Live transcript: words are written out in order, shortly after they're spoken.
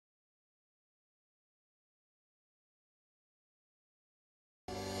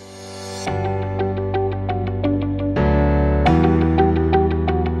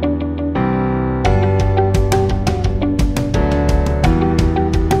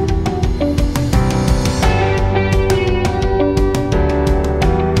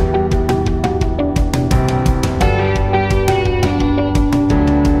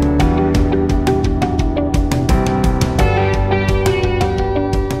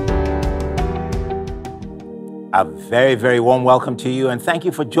A very, very warm welcome to you, and thank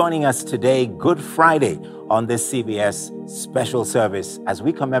you for joining us today, Good Friday, on this CBS special service as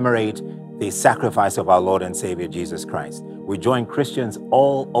we commemorate the sacrifice of our Lord and Savior Jesus Christ. We join Christians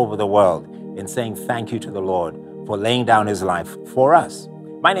all over the world in saying thank you to the Lord for laying down his life for us.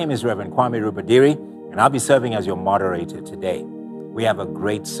 My name is Reverend Kwame Rubadiri, and I'll be serving as your moderator today. We have a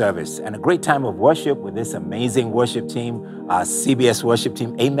great service and a great time of worship with this amazing worship team, our CBS worship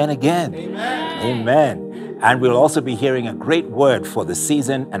team. Amen again. Amen. Amen. And we'll also be hearing a great word for the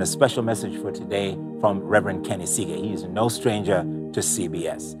season and a special message for today from Reverend Isige. He is no stranger to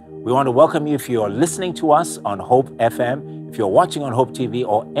CBS. We want to welcome you if you're listening to us on Hope FM, if you're watching on Hope TV,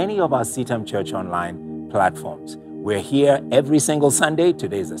 or any of our CITAM Church Online platforms. We're here every single Sunday.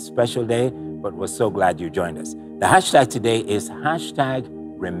 Today is a special day, but we're so glad you joined us. The hashtag today is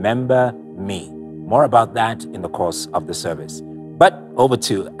 #RememberMe. More about that in the course of the service. But over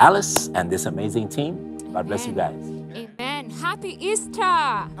to Alice and this amazing team. God bless you guys. Amen. Happy Easter.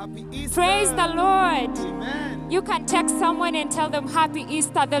 Happy Easter. Praise the Lord. Amen. You can text someone and tell them Happy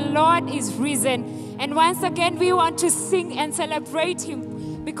Easter. The Lord is risen. And once again, we want to sing and celebrate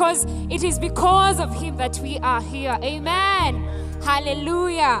him because it is because of him that we are here. Amen.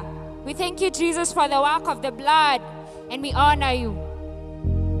 Hallelujah. We thank you, Jesus, for the work of the blood, and we honor you.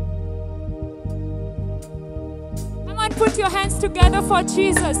 Come on, put your hands together for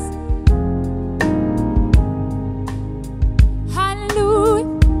Jesus. Hallelujah.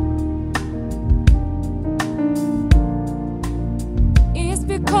 It's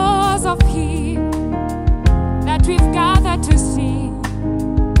because of him that we've gathered to sing.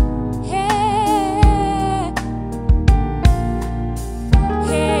 Hey,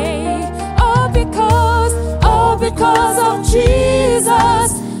 hey, oh because of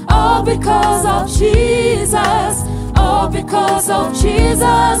Jesus, oh because of Jesus, oh because of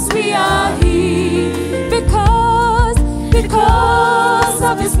Jesus we are here. Because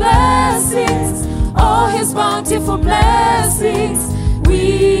of his blessings, all his bountiful blessings,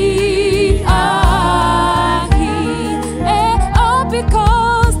 we are here. All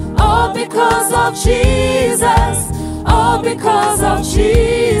because of Jesus, all because of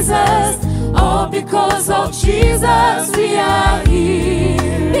Jesus, all because of Jesus, we are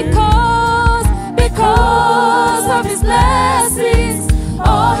here. Because of his blessings,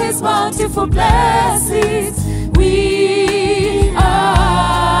 all his bountiful blessings, we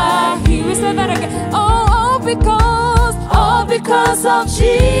are here. We say that again. All because of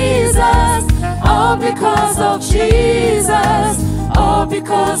Jesus. All because of Jesus. All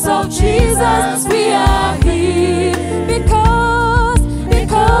because of Jesus, we are here. Because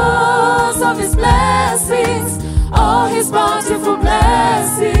of his blessings, all his bountiful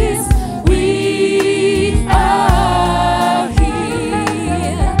blessings, we are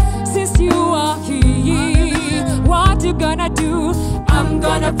here. Since you are here, what you gonna do? I'm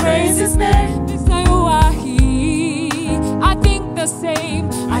gonna praise his name. Since you are here, I think the same.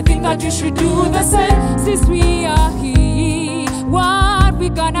 I think that you should do the same. Since we are here, what we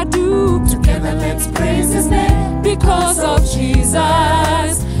gonna do? Together let's praise his name. Because of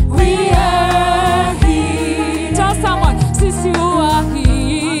Jesus, we are here. Tell someone, since you are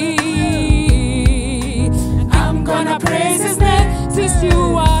here, I'm gonna praise his name. Since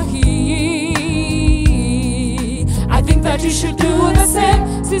you are here, I think that you should do the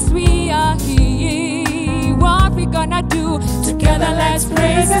same. Since we are here, what we gonna do? Together let's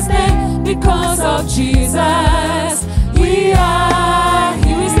praise his name. Because of Jesus, we are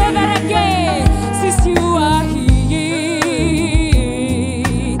here. We say that again. Since you are here,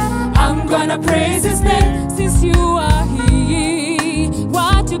 I'm gonna praise his name. Since you are here,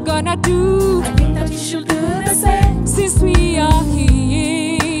 what you gonna do? I think that you should do the same. Since we are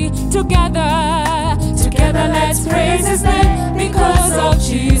here, together let's praise his name. Because of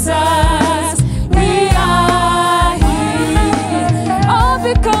Jesus, we are here. All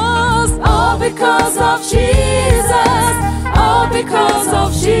because of Jesus. All because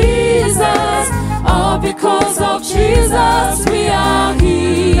of Jesus. All because of Jesus, we are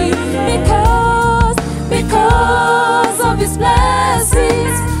here. Because of his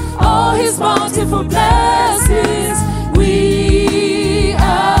blessings, all his bountiful blessings, we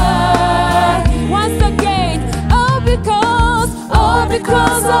are here. Once again, all because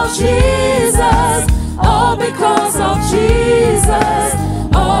of Jesus. All because of Jesus.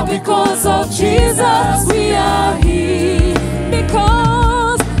 All because of Jesus, we are here.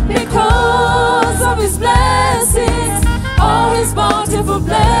 Because of his blessings, all his bountiful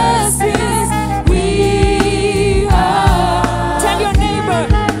blessings, we are. Tell your neighbor,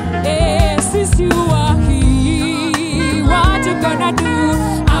 since you are here, what you gonna do?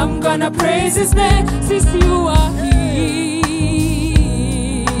 I'm gonna gonna praise His name since you are here.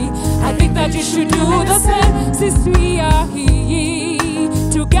 I think that you should do the same since we are here.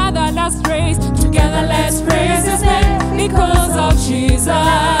 Together let's praise His name because of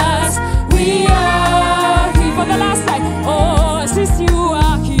Jesus. We are here for the last time. Oh, since you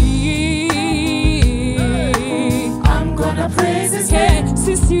are here, I'm gonna praise His name.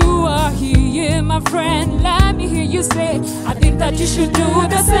 Since you are here, my friend, let me hear you say, I think that you should do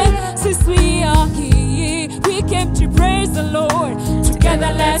the same. Since we are here, we came to praise the Lord.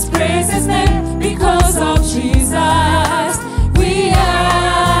 Together let's praise His name because of Jesus. We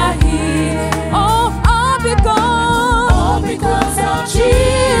are here. All because of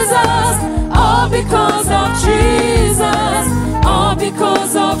Jesus. All because of Jesus. All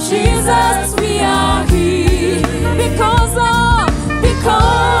because of Jesus. We are here. Because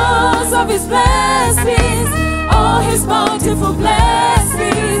of His blessings. All His bountiful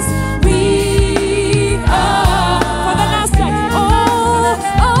blessings. We are. For the last time. All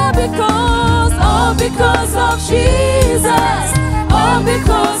because of Jesus. All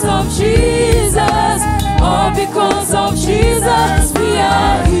because of Jesus. All because of Jesus. We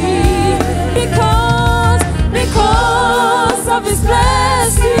are here. Because of His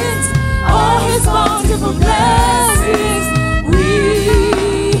blessings. All His bountiful blessings. We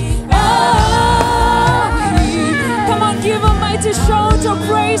are here. Come on, give a mighty shout of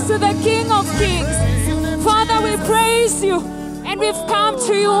praise to the King of Kings. Father, we praise you. And we've come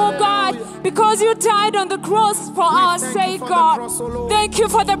to you, oh God, because you died on the cross for our sake, God. Thank you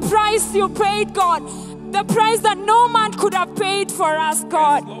for the price you paid, God. The price that no man could have paid for us,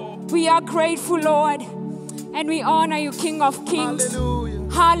 God. We are grateful, Lord. And we honor you, King of Kings.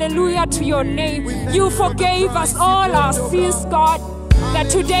 Hallelujah to your name. You forgave us all our sins, God. That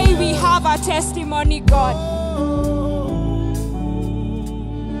today we have our testimony, God.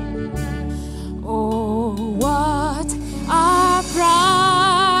 Oh, what a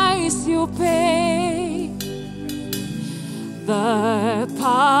price you paid, the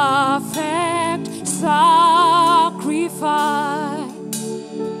perfect sacrifice,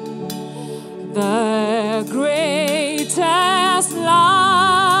 the greatest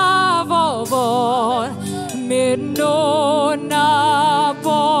love of all made known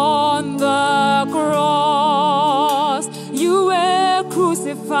upon the cross. You were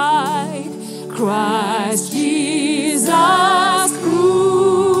crucified, Christ Jesus crucified.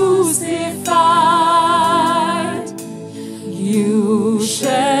 You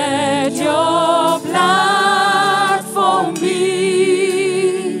shed your blood for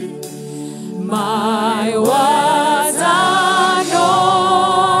me. My words are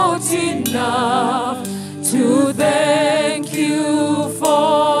not enough to thank you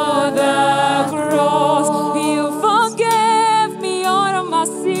for the cross. You forgave me all of my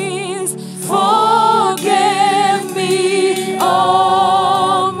sins. Forgive me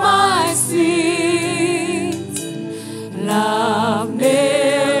all my sins. Love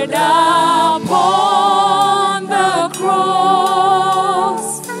made upon the cross.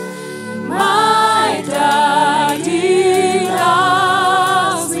 My daddy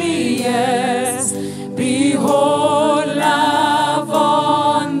loves me, yes. Behold, love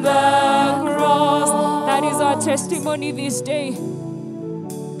on the cross. That is our testimony this day.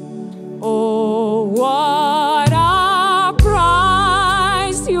 Oh, what a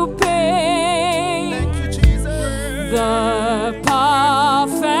price you paid. Thank you, Jesus. The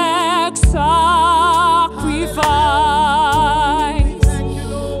perfect sacrifice. Thank you,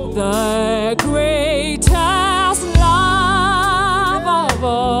 Lord. The greatest love of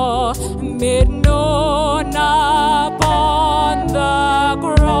all made known upon the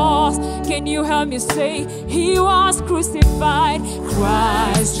cross. Can you help me say, He was crucified,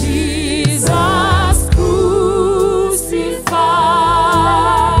 Christ Jesus crucified.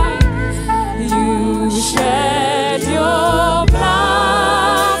 You shed your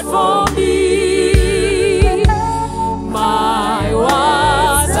blood for me. My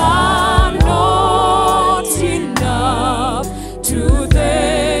words are not enough to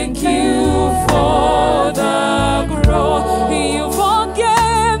thank you for the cross. You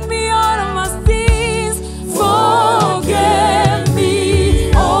forgave me all of my sins. Forgive me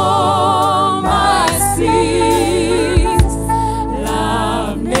all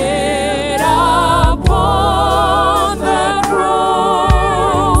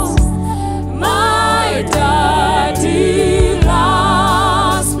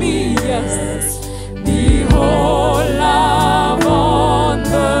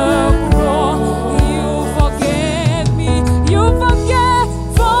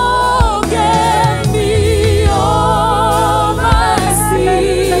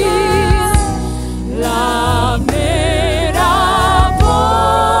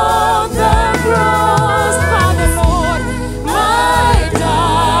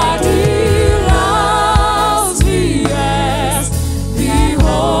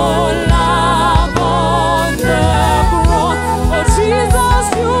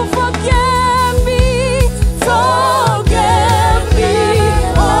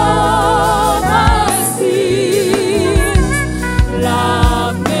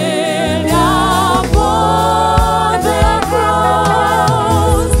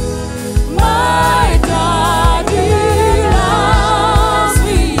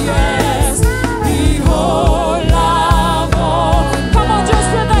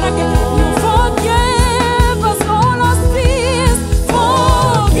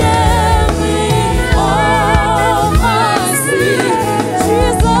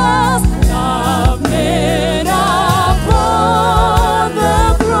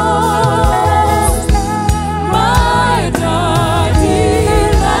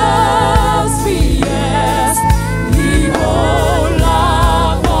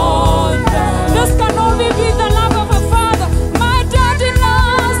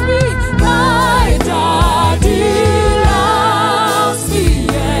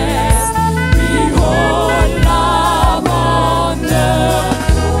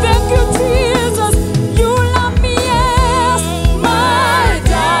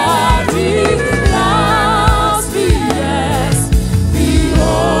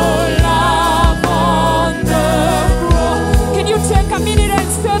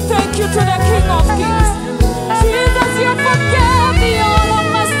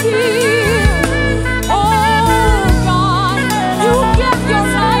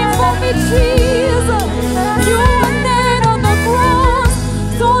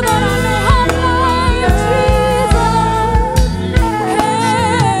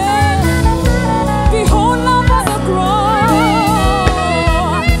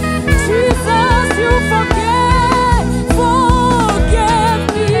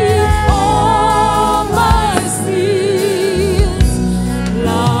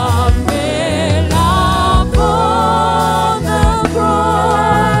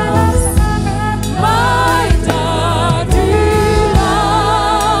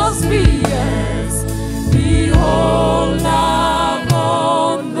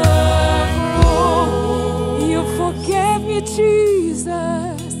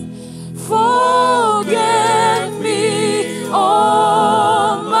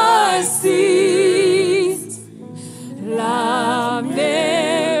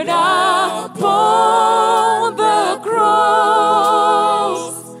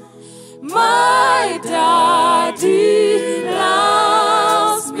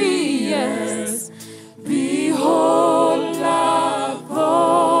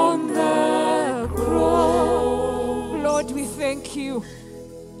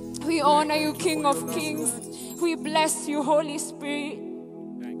King of Kings. We bless you, Holy Spirit.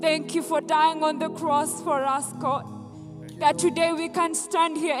 Thank you for dying on the cross for us, God. That today we can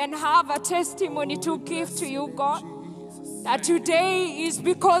stand here and have a testimony to give to you, God. That today is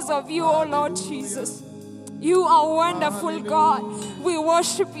because of you, oh Lord Jesus. You are wonderful, God. We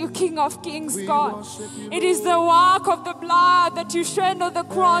worship you, King of Kings, God. It is the work of the blood that you shed on the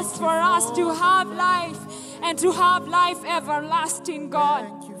cross for us to have life and to have life everlasting, God.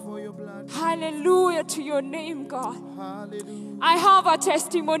 Hallelujah to your name, God. I have a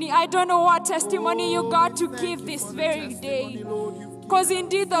testimony. I don't know what testimony you got to give this very day. Because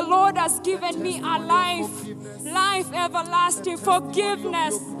indeed the Lord has given me a life everlasting,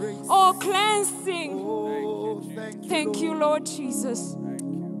 forgiveness, or cleansing. Thank you, Lord Jesus.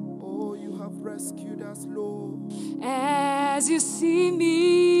 Oh, you have rescued us, Lord. As you see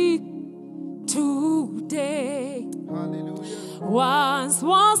me today, Hallelujah. once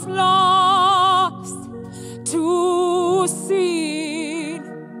was lost to sin.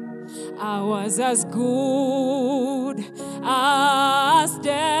 I was as good as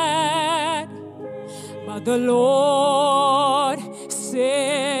dead, but the Lord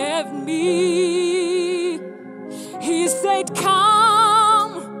saved me. He said,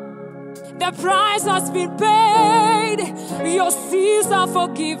 come, the price has been paid, your sins are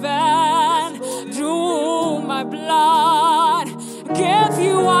forgiven through my blood. Gave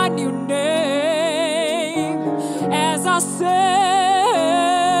you a new name as I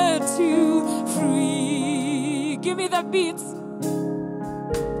set you free. Give me the beats.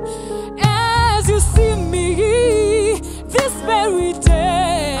 As you see me this very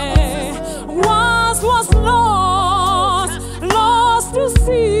day, once was lost to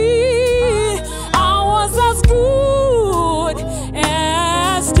see. I was as good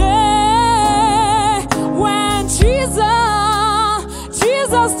as dead when Jesus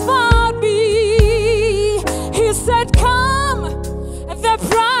found me. He said, come, the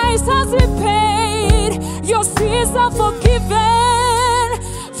price has been paid, your sins are forgiven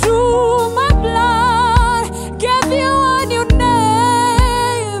through my blood. Gave you a new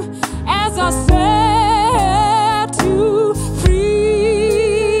name as I set you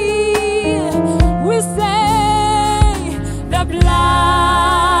free. We say the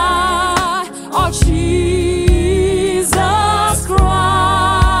blood of Jesus Christ,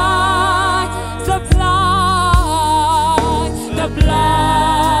 the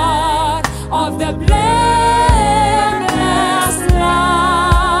blood of the blameless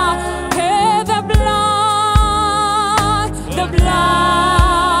Lamb. Hey, the blood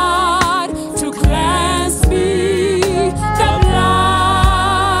to cleanse me, the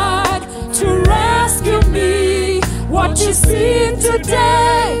blood to rescue me. What you see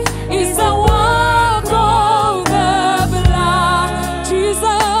today is the work of the blood.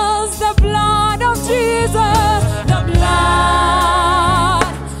 Jesus, the blood of Jesus, the blood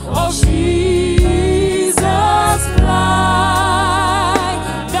of Jesus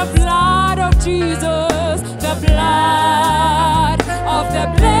Christ, the blood of Jesus, the blood of the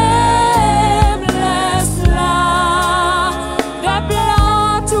blameless Lamb, the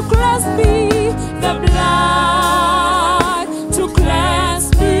blood to cleanse me, the blood to cleanse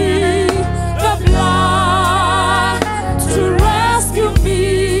me, the blood to rescue me.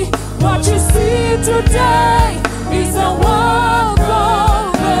 What you see today is the work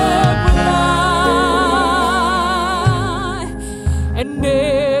of the blood, and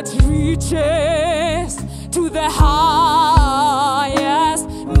it reaches to the highest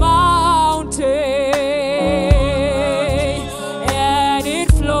mountain, and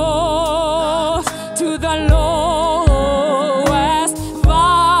it flows to the lowest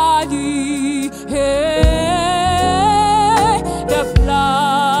valley. Hey, the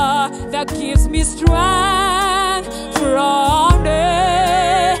blood that gives me strength from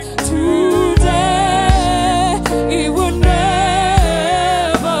day to day, it will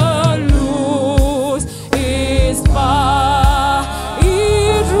never lose its power.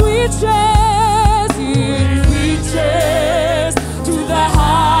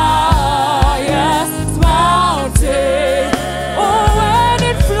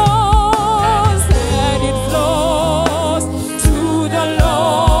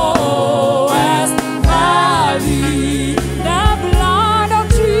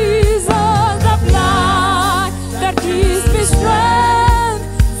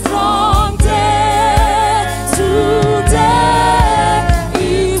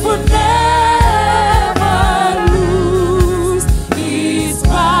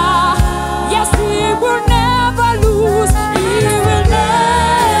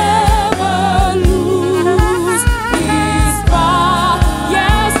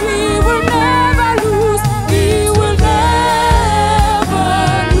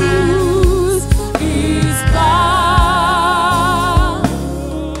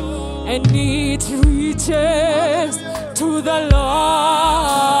 and it reaches to the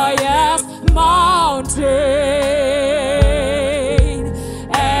lowest mountain,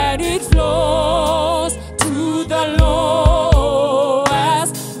 and it flows to the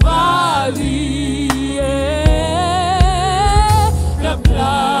lowest valley. The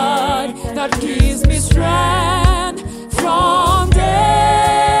blood that gives me strength from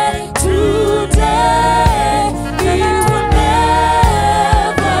day to day, it will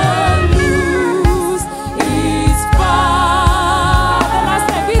never lose its power. And I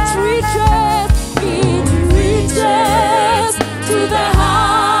said, it reaches to the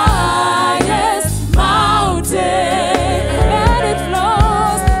highest mountain, and it flows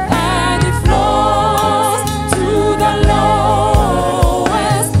to the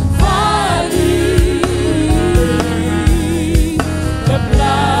lowest valley. The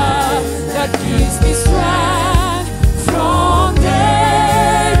blood that gives me strength from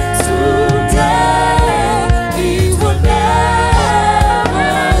day to day, it will never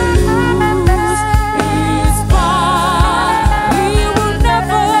lose its power. It will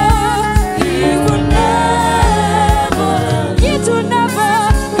never, it will never, it will never,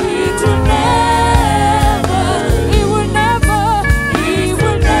 it will never, it will never, it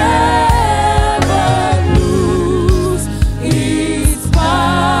will never lose its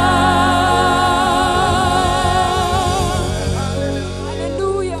power.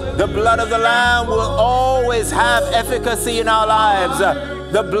 Hallelujah. The blood of the Lamb will always have efficacy in our lives.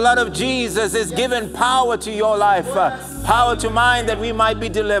 The blood of Jesus is given power to your life, power to mine, that we might be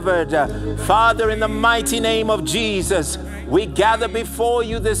delivered. Father, in the mighty name of Jesus, we gather before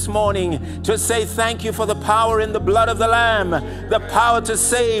you this morning to say thank you for the power in the blood of the Lamb, the power to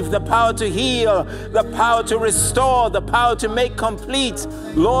save, the power to heal, the power to restore, the power to make complete.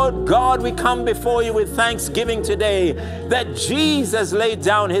 Lord God, we come before you with thanksgiving today that Jesus laid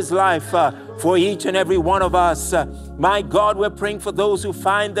down his life for each and every one of us. My God, we're praying for those who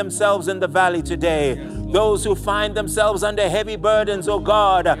find themselves in the valley today, those who find themselves under heavy burdens, oh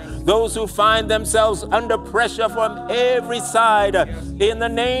God, those who find themselves under pressure from every side. In the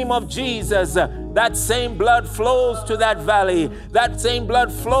name of Jesus, that same blood flows to that valley. That same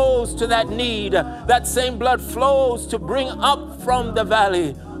blood flows to that need. That same blood flows to bring up from the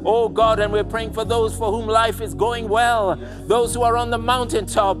valley. Oh God, and we're praying for those for whom life is going well, those who are on the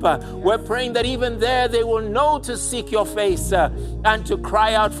mountaintop. We're praying that even there they will know to seek your face and to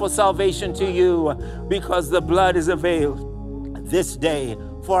cry out for salvation to you, because the blood is availed this day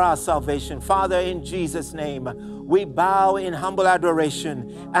for our salvation. Father, in Jesus' name, we bow in humble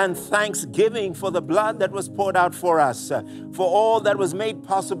adoration and thanksgiving for the blood that was poured out for us, for all that was made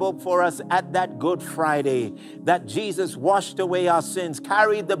possible for us at that Good Friday, that Jesus washed away our sins,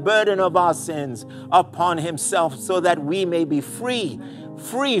 carried the burden of our sins upon himself so that we may be free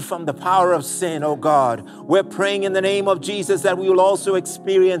from the power of sin, oh God. We're praying in the name of Jesus that we will also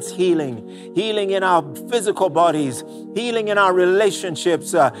experience healing in our physical bodies, healing in our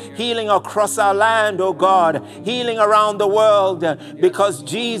relationships, healing across our land, oh God, healing around the world, because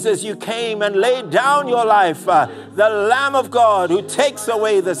Jesus, you came and laid down your life, the Lamb of God who takes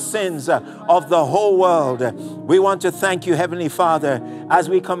away the sins of the whole world. We want to thank you, Heavenly Father, as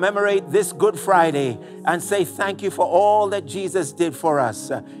we commemorate this Good Friday and say thank you for all that Jesus did for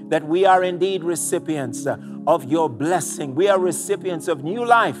us, that we are indeed recipients of your blessing. We are recipients of new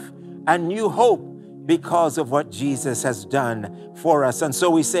life and new hope because of what Jesus has done for us. And so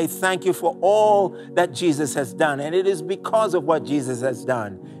we say thank you for all that Jesus has done. And it is because of what Jesus has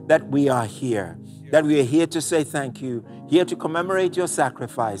done that we are here, that we are here to say thank you, here to commemorate your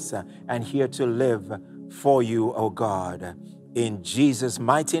sacrifice, and here to live for you, O God. In Jesus'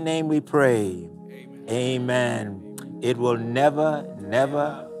 mighty name we pray. Amen. It will never,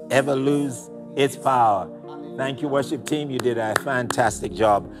 never, ever lose its power. Thank you, worship team. You did a fantastic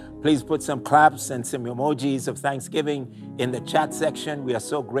job. Please put some claps and some emojis of thanksgiving in the chat section. We are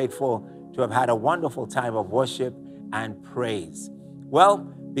so grateful to have had a wonderful time of worship and praise.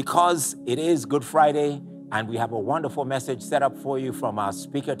 Well, because it is Good Friday and we have a wonderful message set up for you from our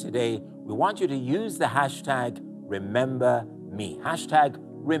speaker today, we want you to use the hashtag #RememberMe. Hashtag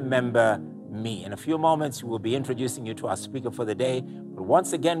 #RememberMe. In a few moments, we will be introducing you to our speaker for the day. But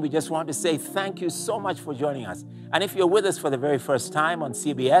once again, we just want to say thank you so much for joining us. And if you're with us for the very first time on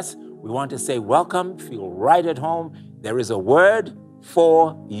CBS, we want to say welcome. Feel right at home. There is a word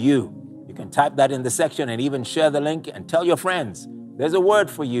for you. You can type that in the section and even share the link and tell your friends there's a word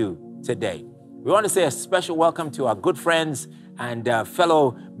for you today. We want to say a special welcome to our good friends and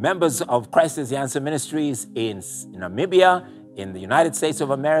fellow members of Christ is the Answer Ministries in Namibia, in the United States of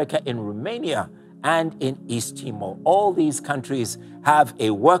America, in Romania, and in East Timor. All these countries have a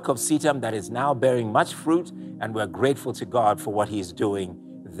work of CITAM that is now bearing much fruit, and we're grateful to God for what He's doing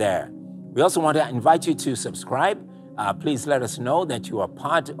there. We also want to invite you to subscribe. Please let us know that you are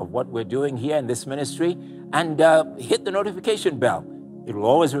part of what we're doing here in this ministry, and hit the notification bell. It will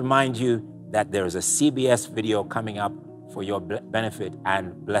always remind you that there is a CBS video coming up for your benefit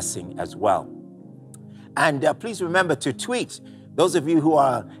and blessing as well. And please remember to tweet. Those of you who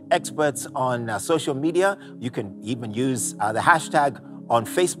are experts on social media, you can even use the hashtag on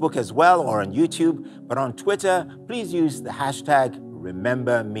Facebook as well, or on YouTube. But on Twitter, please use the hashtag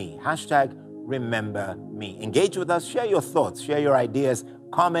 #RememberMe. Hashtag #RememberMe. Engage with us, share your thoughts, share your ideas,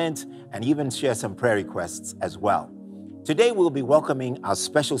 comment, and even share some prayer requests as well. Today, we'll be welcoming our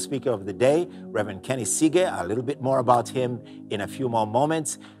special speaker of the day, Reverend Kenny Isige. A little bit more about him in a few more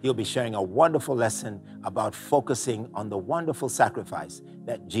moments. He'll be sharing a wonderful lesson about focusing on the wonderful sacrifice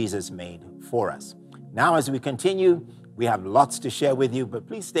that Jesus made for us. Now, as we continue, we have lots to share with you, but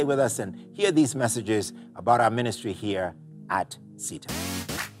please stay with us and hear these messages about our ministry here at CITAM.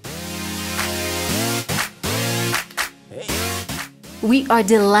 We are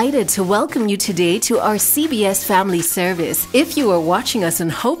delighted to welcome you today to our CBS Family Service. If you are watching us on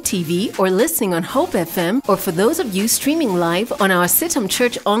Hope TV or listening on Hope FM, or for those of you streaming live on our CITAM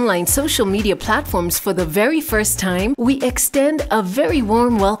Church Online social media platforms for the very first time, we extend a very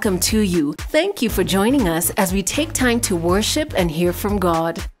warm welcome to you. Thank you for joining us as we take time to worship and hear from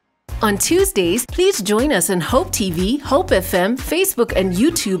God. On Tuesdays, please join us on Hope TV, Hope FM, Facebook, and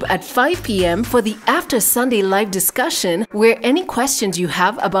YouTube at 5 p.m. for the After Sunday live discussion, where any questions you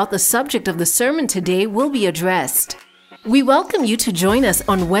have about the subject of the sermon today will be addressed. We welcome you to join us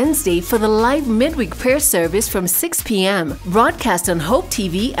on Wednesday for the live midweek prayer service from 6 p.m., broadcast on Hope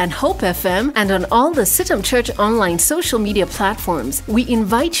TV and Hope FM and on all the CITAM Church Online social media platforms. We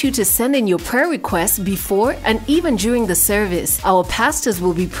invite you to send in your prayer requests before and even during the service. Our pastors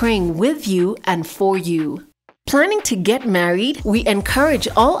will be praying with you and for you. Planning to get married? We encourage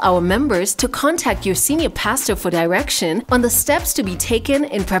all our members to contact your senior pastor for direction on the steps to be taken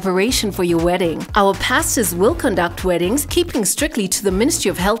in preparation for your wedding. Our pastors will conduct weddings, keeping strictly to the Ministry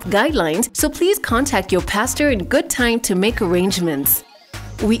of Health guidelines, so please contact your pastor in good time to make arrangements.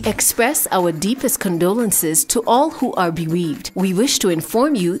 We express our deepest condolences to all who are bereaved. We wish to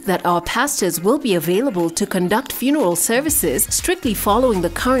inform you that our pastors will be available to conduct funeral services strictly following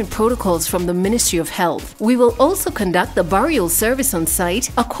the current protocols from the Ministry of Health. We will also conduct the burial service on site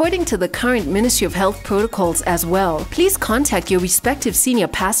according to the current Ministry of Health protocols as well. Please contact your respective senior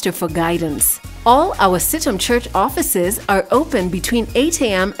pastor for guidance. All our CITAM Church offices are open between 8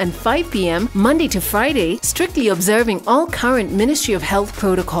 a.m. and 5 p.m. Monday to Friday, strictly observing all current Ministry of Health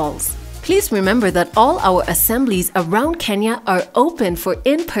protocols. Please remember that all our assemblies around Kenya are open for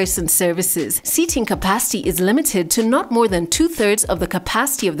in-person services. Seating capacity is limited to not more than 2/3 of the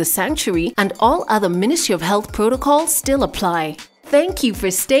capacity of the sanctuary, and all other Ministry of Health protocols still apply. Thank you for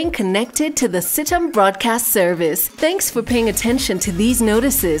staying connected to the CITAM broadcast service. Thanks for paying attention to these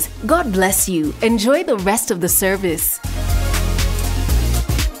notices. God bless you. Enjoy the rest of the service.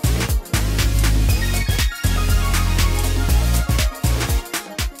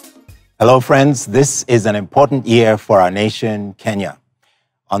 Hello, friends. This is an important year for our nation, Kenya.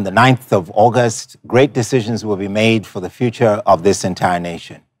 On the 9th of August, great decisions will be made for the future of this entire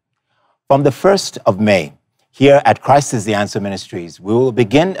nation. From the 1st of May, here at Christ is the Answer Ministries, we will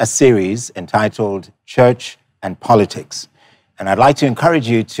begin a series entitled Church and Politics. And I'd like to encourage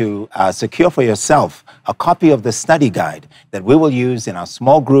you to secure for yourself a copy of the study guide that we will use in our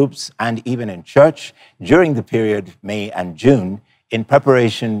small groups and even in church during the period May and June in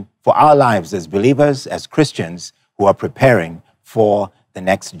preparation for our lives as believers, as Christians who are preparing for the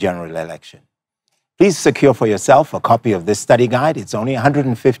next general election. Please secure for yourself a copy of this study guide. It's only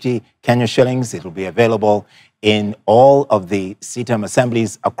 150 Kenya shillings. It will be available in all of the CITAM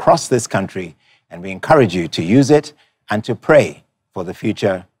assemblies across this country, and we encourage you to use it and to pray for the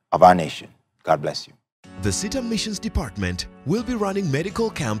future of our nation. God bless you. The CITAM Missions Department will be running medical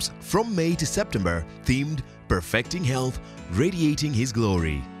camps from May to September, themed Perfecting Health, Radiating His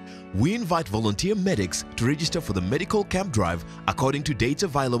Glory. We invite volunteer medics to register for the medical camp drive according to dates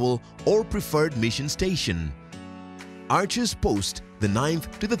available or preferred mission station. Archers Post, the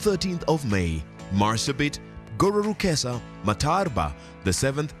 9th to the 13th of May. Marsabit, Gororukesa, Matarba, the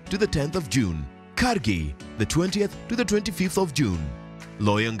 7th to the 10th of June. Kargi, the 20th to the 25th of June.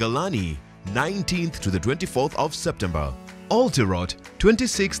 Loyangalani, 19th to the 24th of September. Alterot,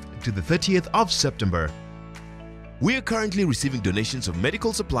 26th to the 30th of September. We are currently receiving donations of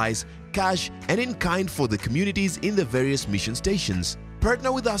medical supplies, cash, and in kind for the communities in the various mission stations.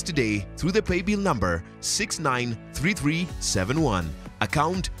 Partner with us today through the paybill number 693371,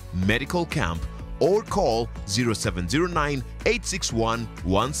 account Medical Camp, or call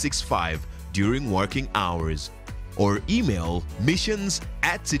 0709-861-165 during working hours, or email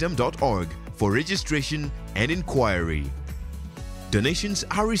missions@citam.org for registration and inquiry. Donations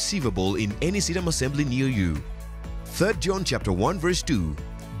are receivable in any CITAM assembly near you. 3 John chapter 1 verse 2.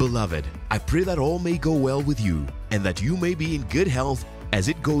 Beloved, I pray that all may go well with you, and that you may be in good health as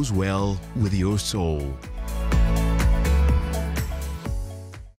it goes well with your soul.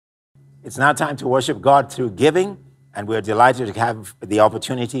 It's now time to worship God through giving, and we're delighted to have the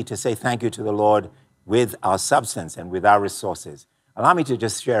opportunity to say thank you to the Lord with our substance and with our resources. Allow me to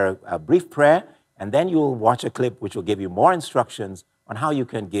just share a brief prayer, and then you'll watch a clip which will give you more instructions on how you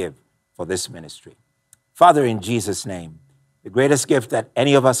can give for this ministry. Father, in Jesus' name, the greatest gift that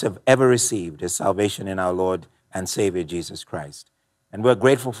any of us have ever received is salvation in our Lord and Savior, Jesus Christ. And we're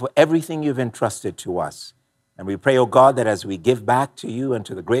grateful for everything you've entrusted to us. And we pray, oh God, that as we give back to you and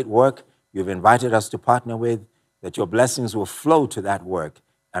to the great work you've invited us to partner with, that your blessings will flow to that work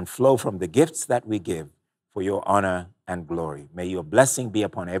and flow from the gifts that we give for your honor and glory. May your blessing be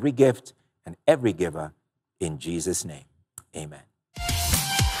upon every gift and every giver, in Jesus' name. Amen.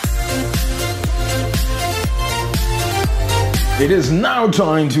 It is now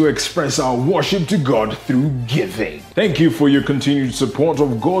time to express our worship to God through giving. Thank you for your continued support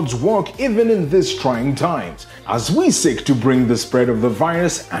of God's work even in these trying times. As we seek to bring the spread of the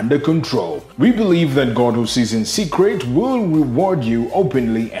virus under control, we believe that God who sees in secret will reward you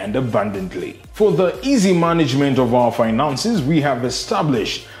openly and abundantly. For the easy management of our finances, we have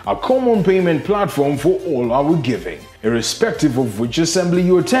established a common payment platform for all our giving, irrespective of which assembly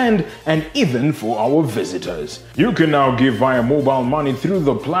you attend, and even for our visitors. You can now give via mobile money through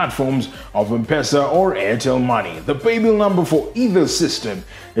the platforms of M-Pesa or Airtel Money. The paybill number for either system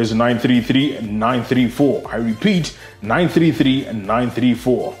is 933-934. I repeat,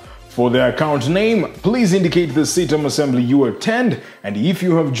 933-934. For the account name, please indicate the CITAM assembly you attend, and if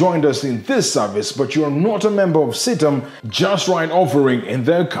you have joined us in this service but you are not a member of CITAM, just write offering in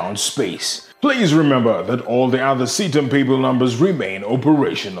the account space. Please remember that all the other CITAM paybill numbers remain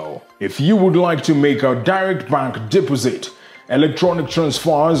operational. If you would like to make a direct bank deposit, electronic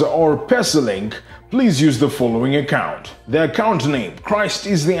transfers, or PesaLink, please use the following account. The account name, Christ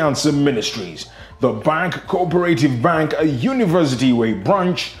is the Answer Ministries. The bank, Cooperative Bank, a University Way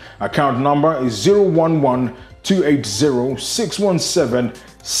branch. Account number is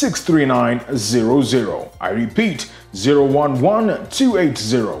 011-280-617-63900. I repeat,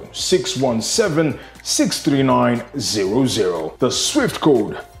 011-280-617-63900. The SWIFT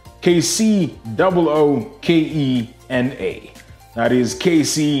code, KCOOKENA. That is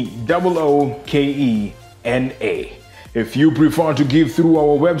KCOOKENA. If you prefer to give through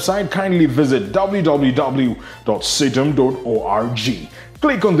our website, kindly visit www.citam.org.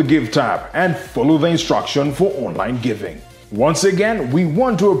 Click on the Give tab and follow the instruction for online giving. Once again, we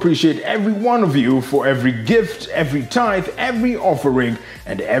want to appreciate every one of you for every gift, every tithe, every offering,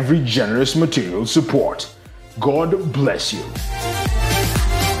 and every generous material support. God bless you.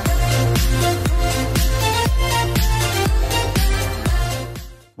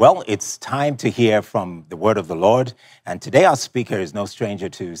 Well, it's time to hear from the word of the Lord. And today our speaker is no stranger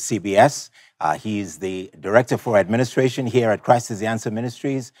to CBS. He's the Director for Administration here at Christ is the Answer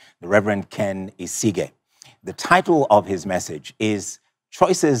Ministries, the Reverend Ken Isige. The title of his message is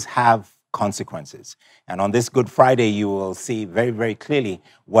Choices Have Consequences. And on this Good Friday, you will see very, very clearly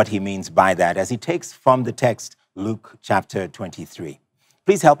what he means by that as he takes from the text Luke chapter 23.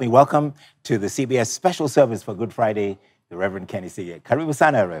 Please help me welcome to the CBS Special Service for Good Friday, the Reverend Ken Isige. Karibu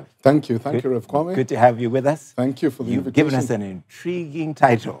sana, Rev. Thank you, Rev Kwame. Good to have you with us. Thank you for the You've invitation. given us an intriguing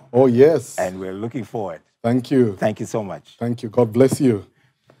title. Oh, yes. And we're looking forward. Thank you. Thank you so much. Thank you. God bless you.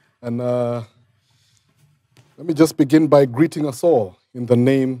 And let me just begin by greeting us all in the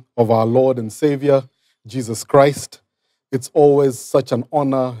name of our Lord and Savior, Jesus Christ. It's always such an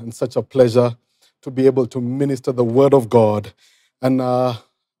honor and such a pleasure to be able to minister the Word of God. And I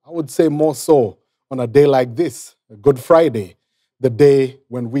would say more so on a day like this, Good Friday, the day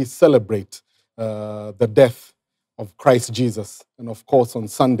when we celebrate the death of Christ Jesus. And of course, on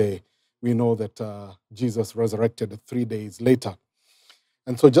Sunday, we know that Jesus resurrected 3 days later.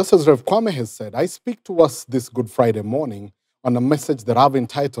 And so just as Rev Kwame has said, I speak to us this Good Friday morning on a message that I've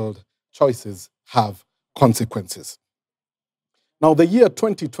entitled, Choices Have Consequences. Now, the year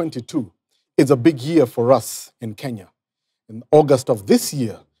 2022 is a big year for us in Kenya. In August of this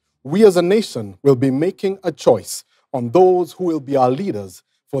year, we as a nation will be making a choice on those who will be our leaders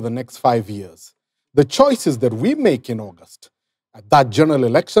for the next 5 years. The choices that we make in August That general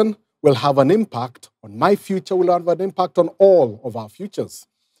election will have an impact on my future, will have an impact on all of our futures.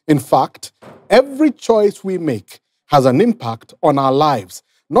 In fact, every choice we make has an impact on our lives,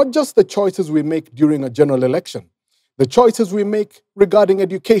 not just the choices we make during a general election. The choices we make regarding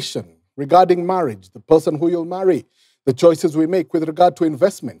education, regarding marriage, the person who you'll marry, the choices we make with regard to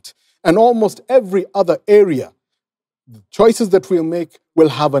investment, and almost every other area, the choices that we'll make will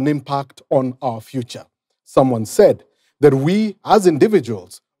have an impact on our future. Someone said that we as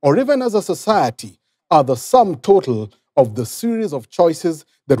individuals, or even as a society, are the sum total of the series of choices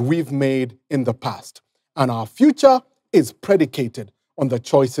that we've made in the past. And our future is predicated on the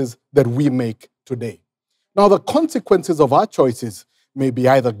choices that we make today. Now, the consequences of our choices may be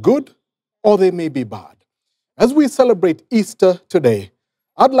either good or they may be bad. As we celebrate Easter today,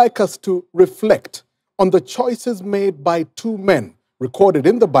 I'd like us to reflect on the choices made by two men recorded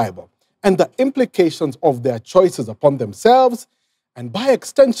in the Bible and the implications of their choices upon themselves and, by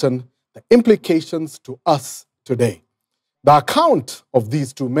extension, the implications to us today. The account of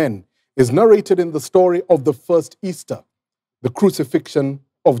these two men is narrated in the story of the first Easter, the crucifixion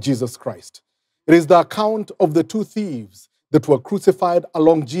of Jesus Christ. It is the account of the two thieves that were crucified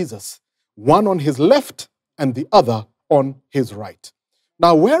along Jesus, one on his left and the other on his right.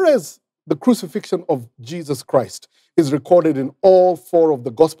 Now, whereas the crucifixion of Jesus Christ is recorded in all four of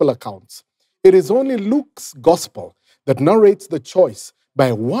the gospel accounts, it is only Luke's gospel that narrates the choice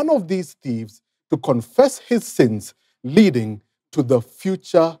by one of these thieves to confess his sins, leading to the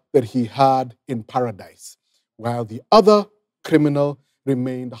future that he had in paradise, while the other criminal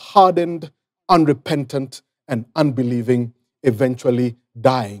remained hardened, unrepentant, and unbelieving, eventually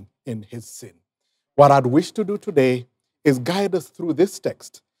dying in his sin. What I'd wish to do today is guide us through this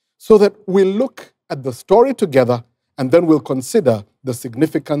text so that we'll look at the story together and then we'll consider the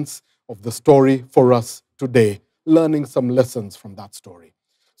significance of the story for us today, learning some lessons from that story.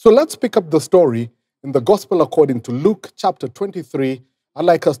 So let's pick up the story in the Gospel according to Luke chapter 23. I'd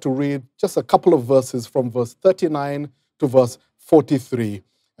like us to read just a couple of verses from verse 39 to verse 43.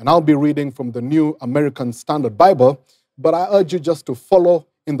 And I'll be reading from the New American Standard Bible, but I urge you just to follow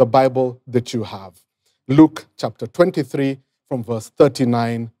in the Bible that you have. Luke chapter 23 from verse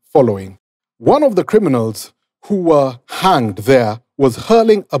 39 following. One of the criminals who were hanged there was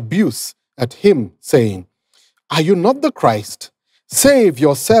hurling abuse at him, saying, "Are you not the Christ? Save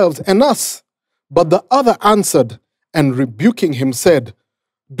yourselves and us." But the other answered and rebuking him said,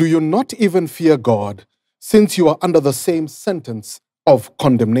 "Do you not even fear God, since you are under the same sentence of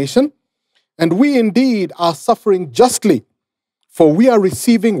condemnation? And we indeed are suffering justly, for we are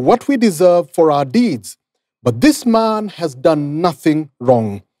receiving what we deserve for our deeds. But this man has done nothing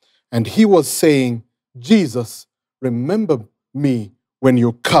wrong." And he was saying, "Jesus, remember me when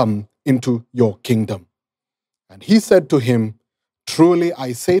you come into your kingdom." And he said to him, "Truly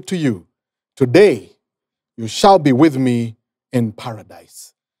I say to you, today you shall be with me in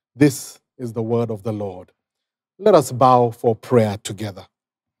paradise." This is the word of the Lord. Let us bow for prayer together.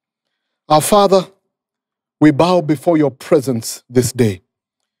 Our Father, we bow before your presence this day.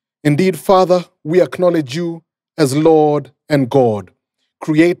 Indeed, Father, we acknowledge you as Lord and God,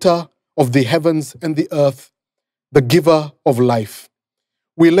 creator of the heavens and the earth, the giver of life.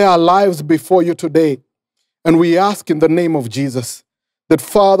 We lay our lives before you today, and we ask in the name of Jesus that,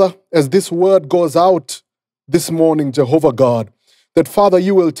 Father, as this word goes out this morning, Jehovah God, that, Father,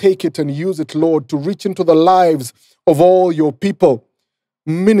 you will take it and use it, Lord, to reach into the lives of all your people.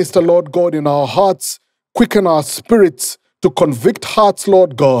 Minister, Lord God, in our hearts, quicken our spirits to convict hearts,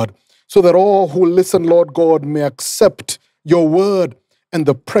 Lord God, so that all who listen, Lord God, may accept your word and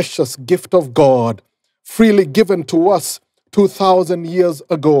the precious gift of God freely given to us 2,000 years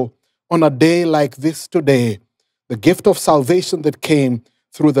ago on a day like this today, the gift of salvation that came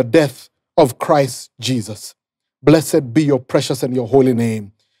through the death of Christ Jesus. Blessed be your precious and your holy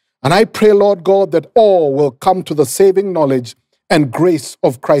name. And I pray, Lord God, that all will come to the saving knowledge and grace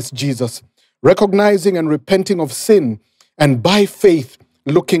of Christ Jesus, recognizing and repenting of sin, and by faith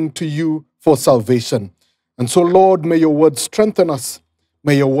looking to you for salvation. And so, Lord, may your word strengthen us,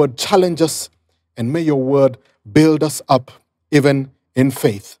 may your word challenge us, and may your word build us up, even in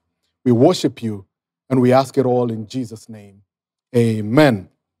faith. We worship you, and we ask it all in Jesus' name. Amen.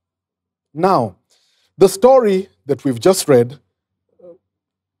 Now, the story that we've just read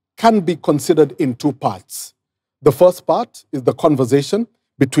can be considered in two parts. The first part is the conversation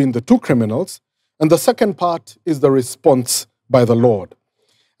between the two criminals, and the second part is the response by the Lord.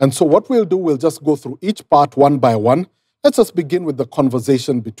 And so what we'll do, we'll just go through each part one by one. Let's just begin with the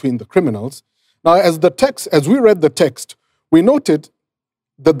conversation between the criminals. Now, as we read the text, we noted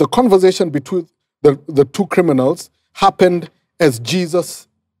that the conversation between the two criminals happened as Jesus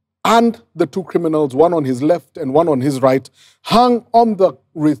and the two criminals, one on his left and one on his right, hung on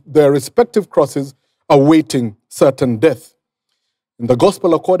their respective crosses, awaiting certain death. In the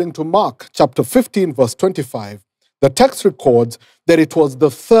Gospel according to Mark, chapter 15, verse 25, the text records that it was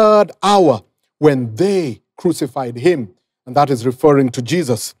the third hour when they crucified him, and that is referring to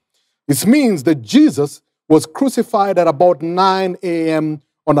Jesus. This means that Jesus was crucified at about 9 a.m.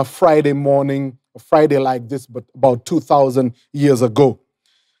 on a Friday morning, a Friday like this, but about 2,000 years ago.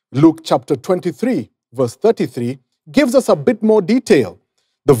 Luke chapter 23, verse 33, gives us a bit more detail.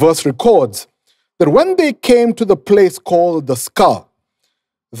 The verse records that when they came to the place called the Skull,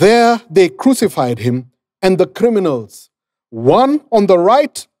 there they crucified him and the criminals, one on the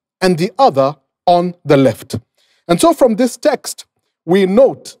right and the other on the left. And so from this text, we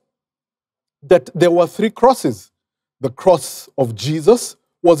note that there were three crosses. The cross of Jesus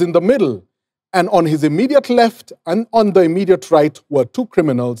was in the middle, and on his immediate left and on the immediate right were two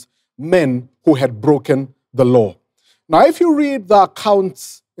criminals, men who had broken the law. Now, if you read the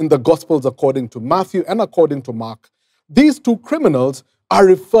accounts in the Gospels according to Matthew and according to Mark, these two criminals are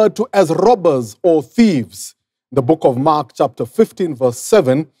referred to as robbers or thieves. In the book of Mark, chapter 15, verse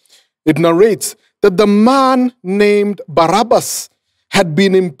 7, it narrates that the man named Barabbas had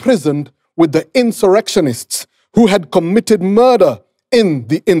been imprisoned with the insurrectionists who had committed murder in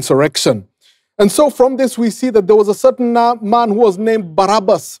the insurrection. And so from this we see that there was a certain man who was named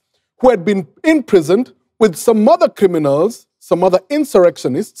Barabbas who had been imprisoned with some other criminals, some other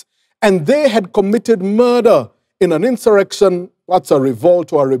insurrectionists, and they had committed murder in an insurrection, that's a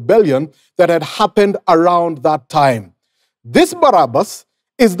revolt or a rebellion that had happened around that time. This Barabbas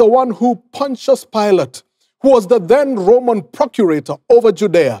is the one who Pontius Pilate, who was the then Roman procurator over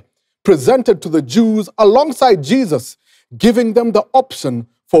Judea, presented to the Jews alongside Jesus, giving them the option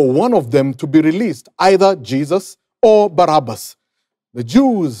for one of them to be released, either Jesus or Barabbas. The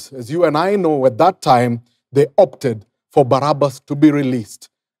Jews, as you and I know at that time, they opted for Barabbas to be released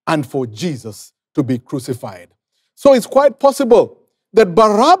and for Jesus to be crucified. So it's quite possible that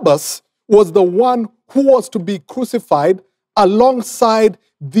Barabbas was the one who was to be crucified alongside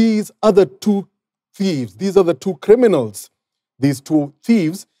these other two thieves. These are the two criminals. These two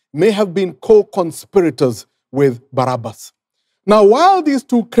thieves may have been co-conspirators with Barabbas. Now, while these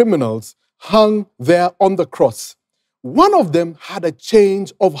two criminals hung there on the cross, one of them had a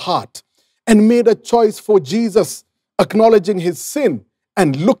change of heart and made a choice for Jesus, acknowledging his sin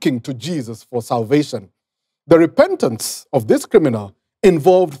and looking to Jesus for salvation. The repentance of this criminal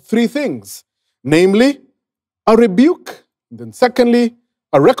involved three things, namely a rebuke, and then secondly,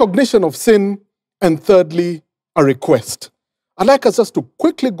 a recognition of sin, and thirdly, a request. I'd like us just to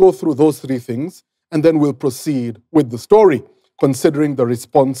quickly go through those three things, and then we'll proceed with the story, considering the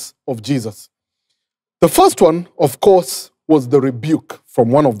response of Jesus. The first one, of course, was the rebuke from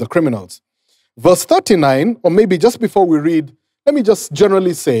one of the criminals. Verse 39, or maybe just before we read, let me just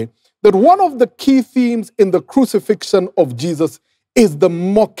generally say that one of the key themes in the crucifixion of Jesus is the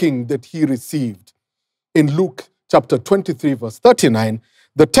mocking that he received. In Luke chapter 23, verse 39,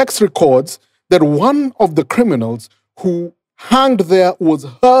 the text records that one of the criminals who hanged there was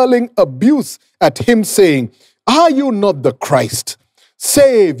hurling abuse at him, saying, "Are you not the Christ?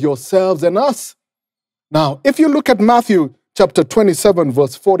 Save yourselves and us." Now, if you look at Matthew chapter 27,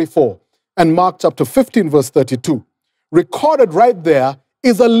 verse 44, and Mark chapter 15, verse 32, recorded right there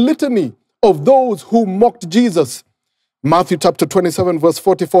is a litany of those who mocked Jesus. Matthew chapter 27, verse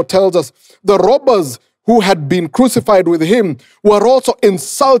 44 tells us the robbers who had been crucified with him were also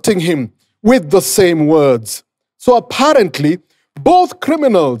insulting him with the same words. So apparently, both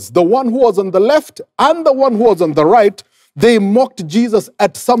criminals, the one who was on the left and the one who was on the right, they mocked Jesus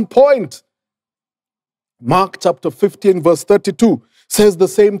at some point. Mark chapter 15, verse 32 says the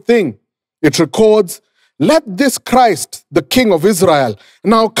same thing. It records, "Let this Christ, the King of Israel,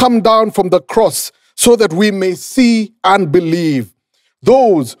 now come down from the cross so that we may see and believe."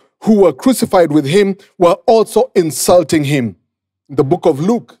 Those who were crucified with him were also insulting him. In the book of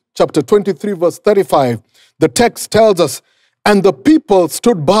Luke, chapter 23, verse 35, the text tells us, "And the people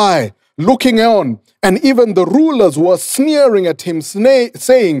stood by, looking on, and even the rulers were sneering at him,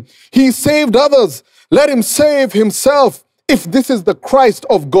 saying, 'He saved others. Let him save himself, if this is the Christ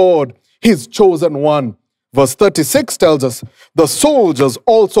of God, his chosen one.'" Verse 36 tells us, "The soldiers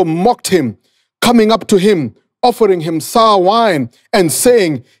also mocked him, coming up to him, offering him sour wine, and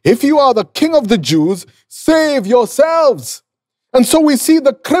saying, 'If you are the King of the Jews, save yourselves.'" And so we see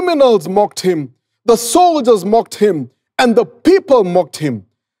the criminals mocked him, the soldiers mocked him, and the people mocked him.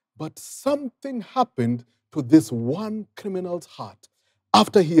 But something happened to this one criminal's heart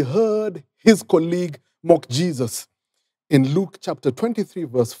after he heard his colleague mock Jesus. in Luke chapter 23,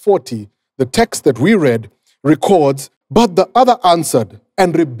 verse 40, the text that we read records, "But the other answered,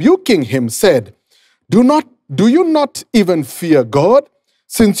 and rebuking him said, Do you not even fear God,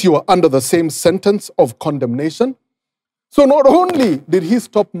 since you are under the same sentence of condemnation?" So not only did he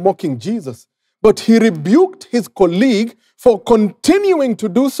stop mocking Jesus, but he rebuked his colleague for continuing to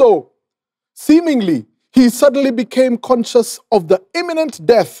do so. Seemingly, he suddenly became conscious of the imminent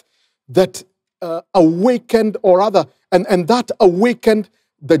death that awakened, or rather, and that awakened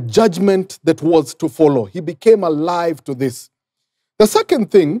the judgment that was to follow. He became alive to this. The second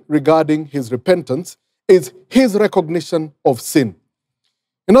thing regarding his repentance is his recognition of sin.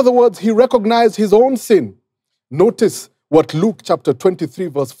 In other words, he recognized his own sin. Notice what Luke chapter 23,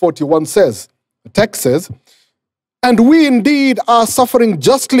 verse 41 says. The text says, "And we indeed are suffering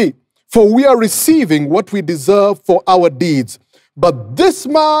justly, for we are receiving what we deserve for our deeds. But this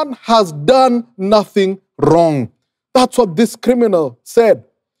man has done nothing wrong." That's what this criminal said.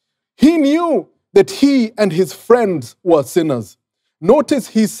 He knew that he and his friends were sinners. Notice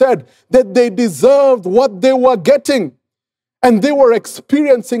he said that they deserved what they were getting. And they were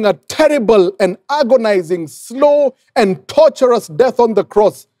experiencing a terrible and agonizing, slow and torturous death on the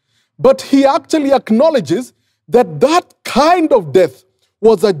cross. But he actually acknowledges that that kind of death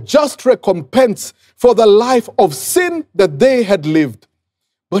was a just recompense for the life of sin that they had lived.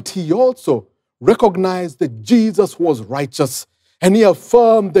 But he also recognized that Jesus was righteous, and he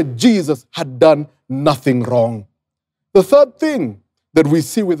affirmed that Jesus had done nothing wrong. The third thing that we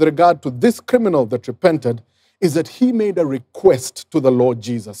see with regard to this criminal that repented is that he made a request to the Lord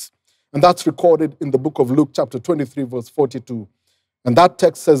Jesus. And that's recorded in the book of Luke chapter 23, verse 42. And that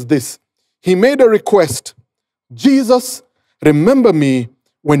text says this: he made a request, "Jesus, remember me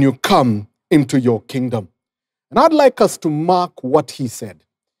when you come into your kingdom." And I'd like us to mark what he said.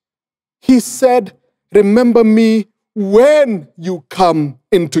 He said, "Remember me when you come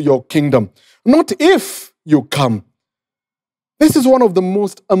into your kingdom," not if you come. This is one of the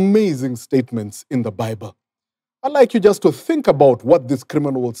most amazing statements in the Bible. I'd like you just to think about what this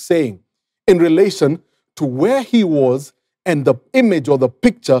criminal was saying in relation to where he was and the image or the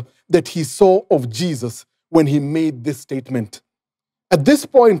picture that he saw of Jesus when he made this statement. At this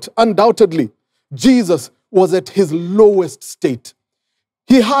point, undoubtedly, Jesus was at his lowest state.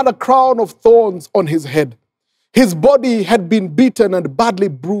 He had a crown of thorns on his head. His body had been beaten and badly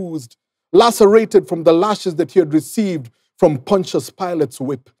bruised, lacerated from the lashes that he had received from Pontius Pilate's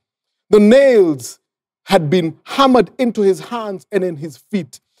whip. The nails had been hammered into his hands and in his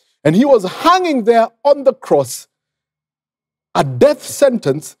feet, and he was hanging there on the cross, a death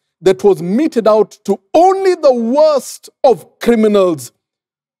sentence that was meted out to only the worst of criminals.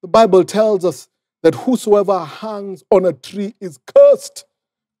 The Bible tells us that whosoever hangs on a tree is cursed,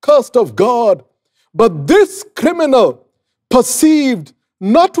 cursed of God. But this criminal perceived,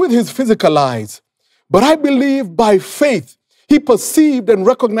 not with his physical eyes, but I believe by faith, he perceived and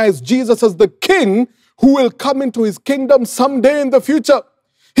recognized Jesus as the King who will come into his kingdom someday in the future.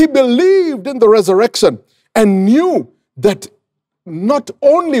 He believed in the resurrection and knew that not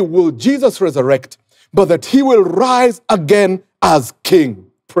only will Jesus resurrect, but that he will rise again as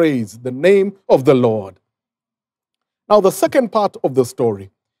King. Praise the name of the Lord. Now, the second part of the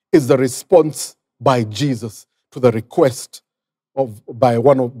story is the response by Jesus to the request by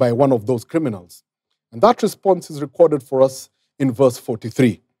one of those criminals. And that response is recorded for us in verse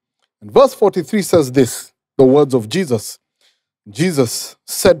 43. And verse 43 says this, the words of Jesus. Jesus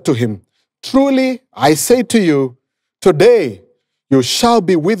said to him, "Truly I say to you, today you shall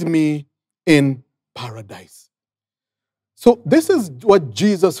be with me in paradise." So this is what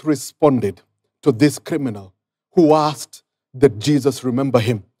Jesus responded to this criminal who asked that Jesus remember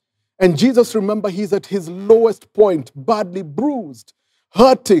him. And Jesus, remember, he's at his lowest point, badly bruised,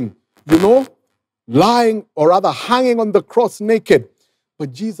 hurting, lying or rather hanging on the cross naked.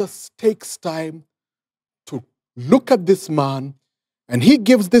 But Jesus takes time to look at this man, and he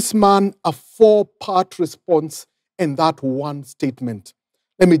gives this man a 4-part response in that one statement.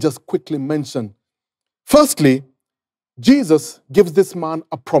 Let me just quickly mention. Firstly, Jesus gives this man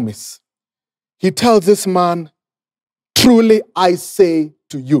a promise. He tells this man, "Truly I say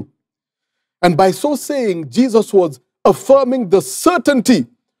to you." And by so saying, Jesus was affirming the certainty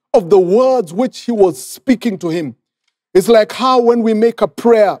of the words which he was speaking to him. It's like how when we make a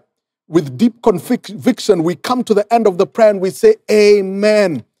prayer with deep conviction, we come to the end of the prayer and we say,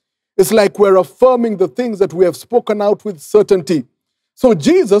 "Amen." It's like we're affirming the things that we have spoken out with certainty. So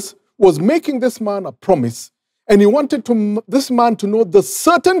Jesus was making this man a promise, and he wanted this man to know the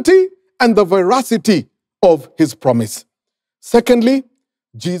certainty and the veracity of his promise. Secondly,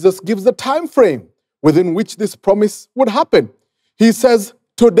 Jesus gives the time frame within which this promise would happen. He says,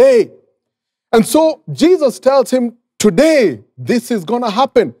 today. And so Jesus tells him, today, this is going to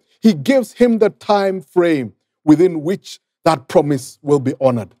happen. He gives him the time frame within which that promise will be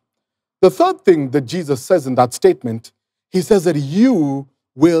honored. The third thing that Jesus says in that statement, he says that you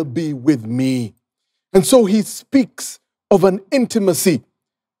will be with me. And so he speaks of an intimacy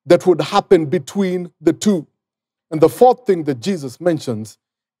that would happen between the two. And the fourth thing that Jesus mentions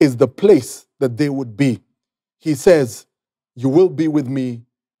is the place that they would be. He says, you will be with me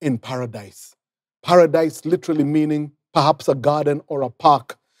in paradise. Paradise literally meaning perhaps a garden or a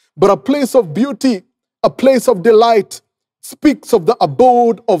park, but a place of beauty, a place of delight, speaks of the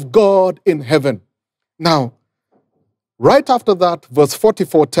abode of God in heaven. Now, right after that, verse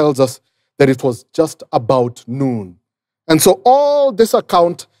 44 tells us that it was just about noon. And so all this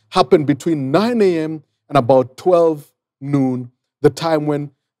account happened between 9 a.m. and about 12 noon, the time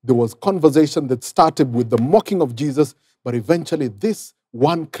when there was conversation that started with the mocking of Jesus, but eventually this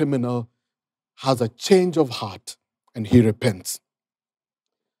one criminal has a change of heart and he repents.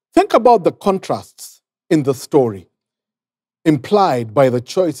 Think about the contrasts in the story implied by the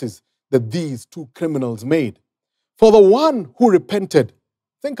choices that these two criminals made. For the one who repented,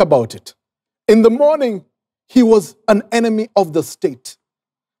 think about it. In the morning, he was an enemy of the state,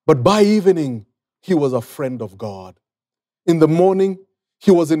 but by evening, he was a friend of God. In the morning, he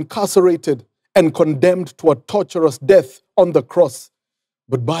was incarcerated and condemned to a torturous death on the cross,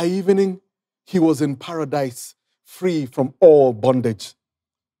 but by evening, he was in paradise, free from all bondage.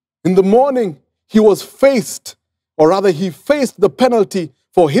 In the morning, he was faced, or rather he faced the penalty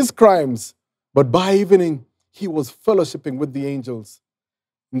for his crimes, but by evening, he was fellowshipping with the angels.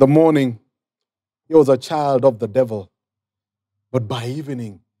 In the morning, he was a child of the devil, but by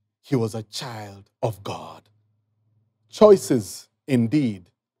evening, he was a child of God. Choices, indeed,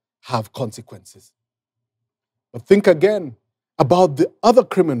 have consequences. But think again about the other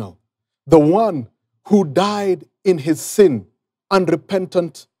criminal, the one who died in his sin,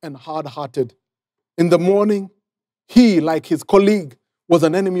 unrepentant and hard-hearted. In the morning, he, like his colleague, was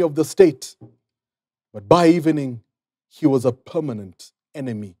an enemy of the state. But by evening, he was a permanent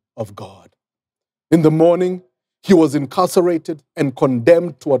enemy of God. In the morning, he was incarcerated and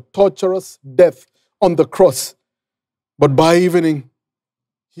condemned to a torturous death on the cross. But by evening,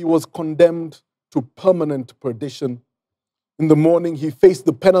 he was condemned to permanent perdition. In the morning, he faced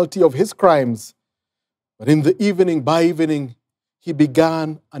the penalty of his crimes. But in the evening, by evening, he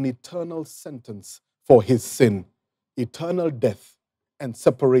began an eternal sentence for his sin, eternal death and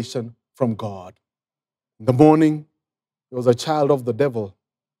separation from God. In the morning, he was a child of the devil.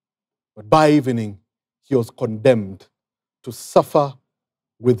 But by evening, he was condemned to suffer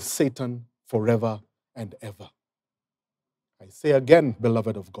with Satan forever and ever. I say again,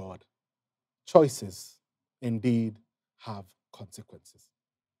 beloved of God, choices indeed have consequences.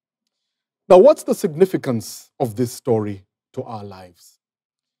 Now, what's the significance of this story to our lives?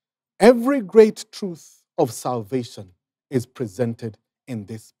 Every great truth of salvation is presented in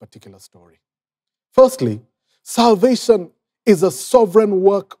this particular story. Firstly, salvation is a sovereign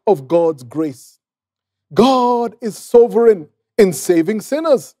work of God's grace. God is sovereign in saving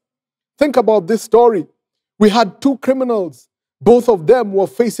sinners. Think about this story. We had two criminals. Both of them were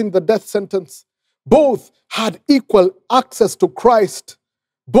facing the death sentence. Both had equal access to Christ.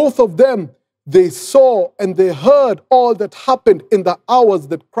 Both of them, they saw and they heard all that happened in the hours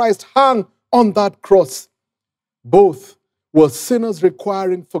that Christ hung on that cross. Both were sinners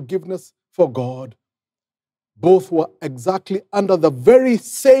requiring forgiveness for God. Both were exactly under the very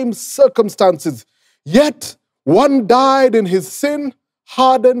same circumstances. Yet one died in his sin,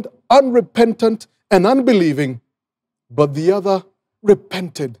 hardened, unrepentant, and unbelieving. But the other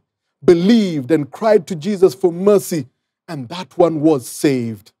repented, believed, and cried to Jesus for mercy, and that one was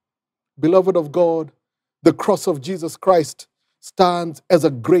saved. Beloved of God, the cross of Jesus Christ stands as a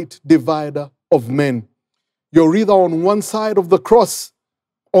great divider of men. You're either on one side of the cross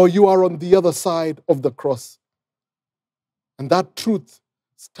or you are on the other side of the cross. And that truth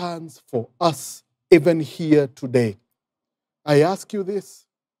stands for us even here today. I ask you this,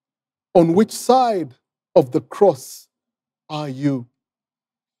 on which side of the cross are you?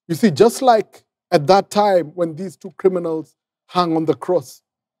 You see, just like at that time when these two criminals hung on the cross,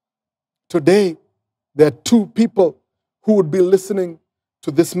 today there are two people who would be listening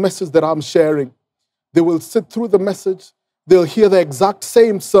to this message that I'm sharing. They will sit through the message, they'll hear the exact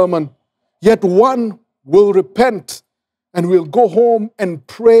same sermon, yet one will repent and will go home and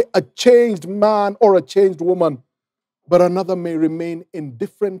pray a changed man or a changed woman, but another may remain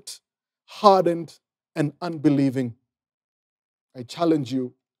indifferent, hardened, and unbelieving. I challenge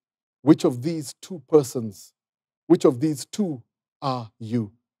you Which of these two persons, which of these two are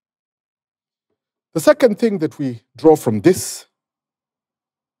you? The second thing that we draw from this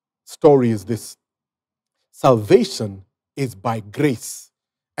story is this: salvation is by grace,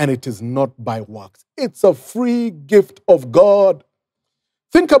 and it is not by works. It's a free gift of God.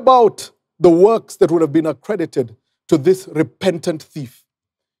 Think about the works that would have been accredited to this repentant thief.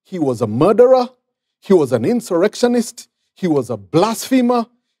 He was a murderer, he was an insurrectionist, he was a blasphemer,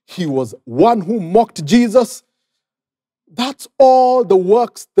 he was one who mocked Jesus. That's all the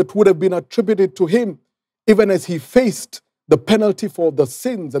works that would have been attributed to him, even as he faced the penalty for the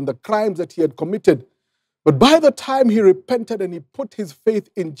sins and the crimes that he had committed. But by the time he repented and he put his faith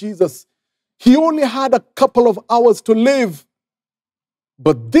in Jesus, he only had a couple of hours to live.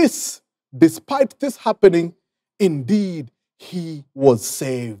 But this, despite this happening, indeed, he was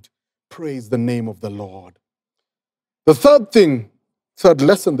saved. Praise the name of the Lord. The third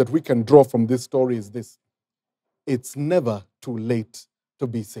lesson that we can draw from this story is this: it's never too late to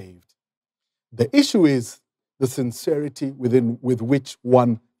be saved. The issue is the sincerity with which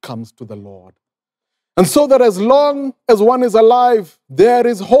one comes to the Lord. And so that as long as one is alive, there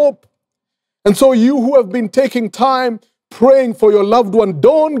is hope. And so you who have been taking time praying for your loved one,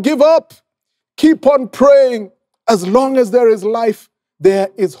 don't give up. Keep on praying. As long as there is life, there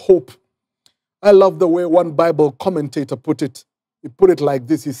is hope. I love the way one Bible commentator put it. He put it like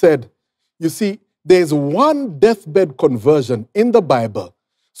this. He said, you see, there's one deathbed conversion in the Bible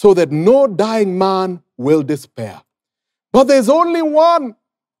so that no dying man will despair. But there's only one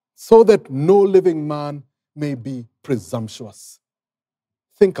so that no living man may be presumptuous.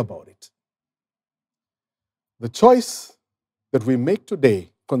 Think about it. The choice that we make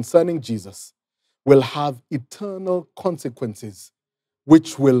today concerning Jesus will have eternal consequences,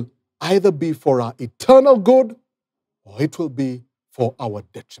 which will either be for our eternal good or it will be for our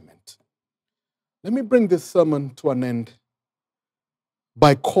detriment. Let me bring this sermon to an end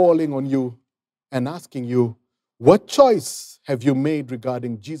by calling on you and asking you, what choice have you made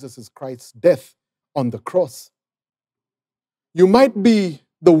regarding Jesus Christ's death on the cross? You might be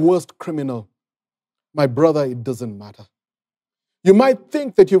the worst criminal. My brother, it doesn't matter. You might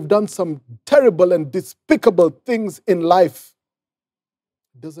think that you've done some terrible and despicable things in life.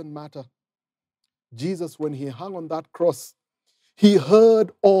 It doesn't matter. Jesus, when he hung on that cross, he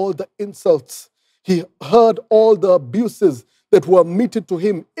heard all the insults. He heard all the abuses that were meted to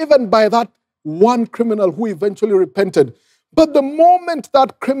him, even by that one criminal who eventually repented. But the moment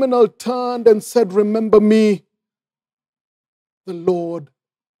that criminal turned and said, "Remember me," the Lord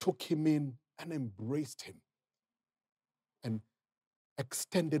took him in and embraced him and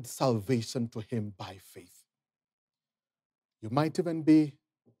extended salvation to him by faith. You might even be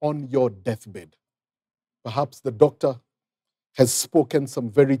on your deathbed. Perhaps the doctor has spoken some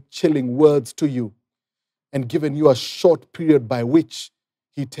very chilling words to you and given you a short period by which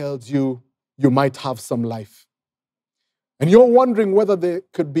he tells you you might have some life. And you're wondering whether there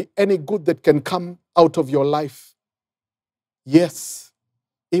could be any good that can come out of your life. Yes,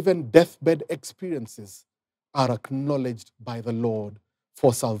 even deathbed experiences are acknowledged by the Lord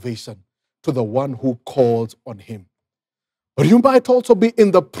for salvation to the one who calls on him. But you might also be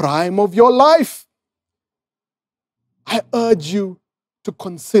in the prime of your life. I urge you to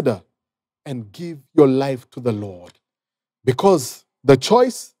consider and give your life to the Lord, because the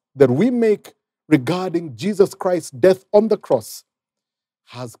choice that we make regarding Jesus Christ's death on the cross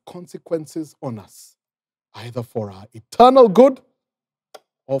has consequences on us, either for our eternal good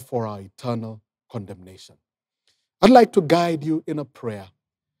or for our eternal condemnation. I'd like to guide you in a prayer.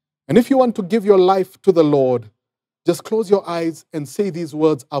 And if you want to give your life to the Lord, just close your eyes and say these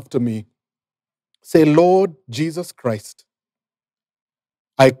words after me. Say, "Lord Jesus Christ,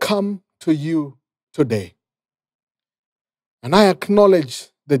 I come to you today, and I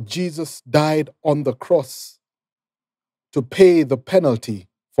acknowledge that Jesus died on the cross to pay the penalty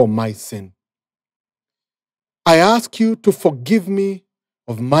for my sin. I ask you to forgive me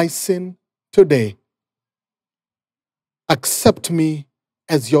of my sin today. Accept me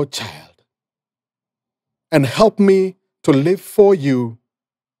as your child and help me to live for you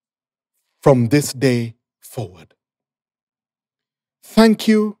from this day forward. Thank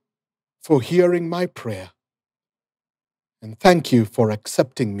you for hearing my prayer, and thank you for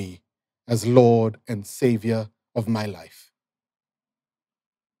accepting me as Lord and Savior of my life.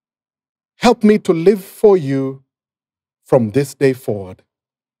 Help me to live for you from this day forward.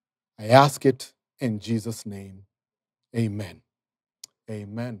 I ask it in Jesus' name. Amen.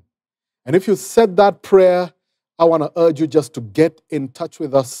 Amen. And if you said that prayer, I want to urge you just to get in touch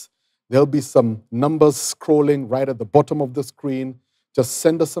with us. There'll be some numbers scrolling right at the bottom of the screen. just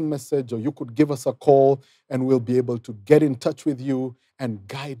send us a message, or you could give us a call, and we'll be able to get in touch with you and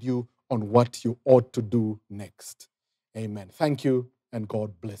guide you on what you ought to do next. Amen. Thank you, and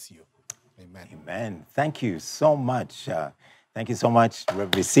God bless you. Amen. Amen. Thank you so much. Thank you so much,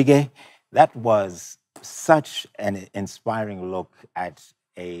 Reverend Isige. That was such an inspiring look at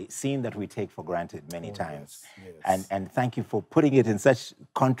a scene that we take for granted many times. Yes. And thank you for putting it in such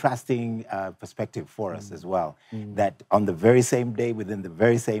contrasting perspective for us as well. That on the very same day, within the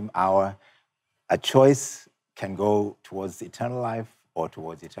very same hour, a choice can go towards eternal life or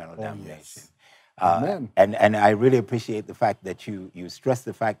towards eternal damnation. Amen. And I really appreciate the fact that you stress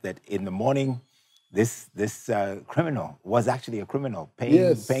the fact that in the morning, this criminal was actually a criminal,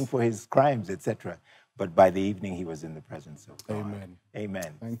 paying for his crimes, etc. But by the evening, he was in the presence of God. Amen.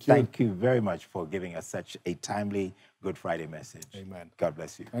 Amen. Thank you. Thank you very much for giving us such a timely Good Friday message. Amen. God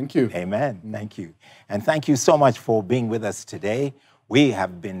bless you. Thank you. Amen. Thank you. And thank you so much for being with us today. We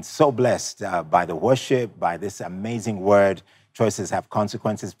have been so blessed by the worship, by this amazing word. Choices have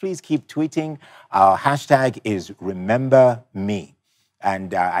consequences. Please keep tweeting. Our hashtag is Remember Me.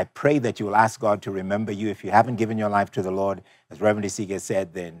 And I pray that you will ask God to remember you. If you haven't given your life to the Lord, as Reverend Isige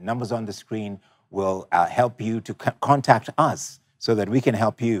said, the numbers on the screen will help you to contact us so that we can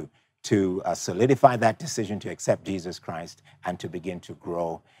help you to solidify that decision to accept Jesus Christ and to begin to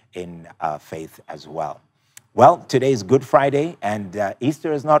grow in faith as well. Well, today is Good Friday, and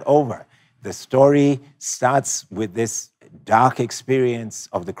Easter is not over. The story starts with this dark experience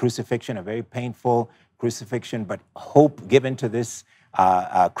of the crucifixion, a very painful crucifixion, but hope given to this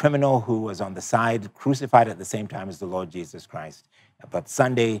criminal who was on the side, crucified at the same time as the Lord Jesus Christ. But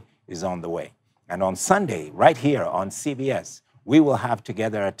Sunday is on the way. And on Sunday, right here on CBS, we will have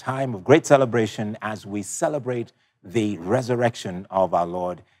together a time of great celebration as we celebrate the resurrection of our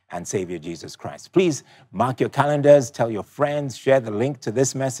Lord and Savior Jesus Christ. Please mark your calendars, tell your friends, share the link to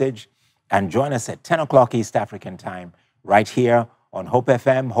this message, and join us at 10 o'clock East African time, right here on Hope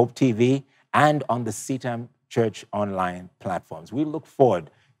FM, Hope TV, and on the CITAM ChurchOnline platforms. We look forward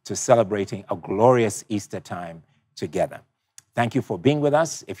to celebrating a glorious Easter time together. Thank you for being with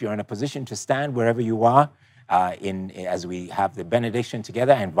us. If you're in a position to stand wherever you are, as we have the benediction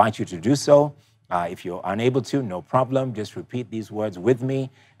together, I invite you to do so. If you're unable to, no problem. Just repeat these words with me,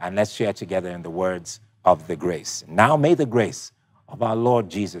 and let's share together in the words of the grace. Now may the grace of our Lord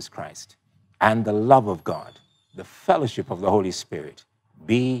Jesus Christ and the love of God, the fellowship of the Holy Spirit,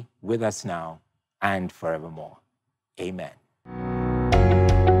 be with us now and forevermore. Amen.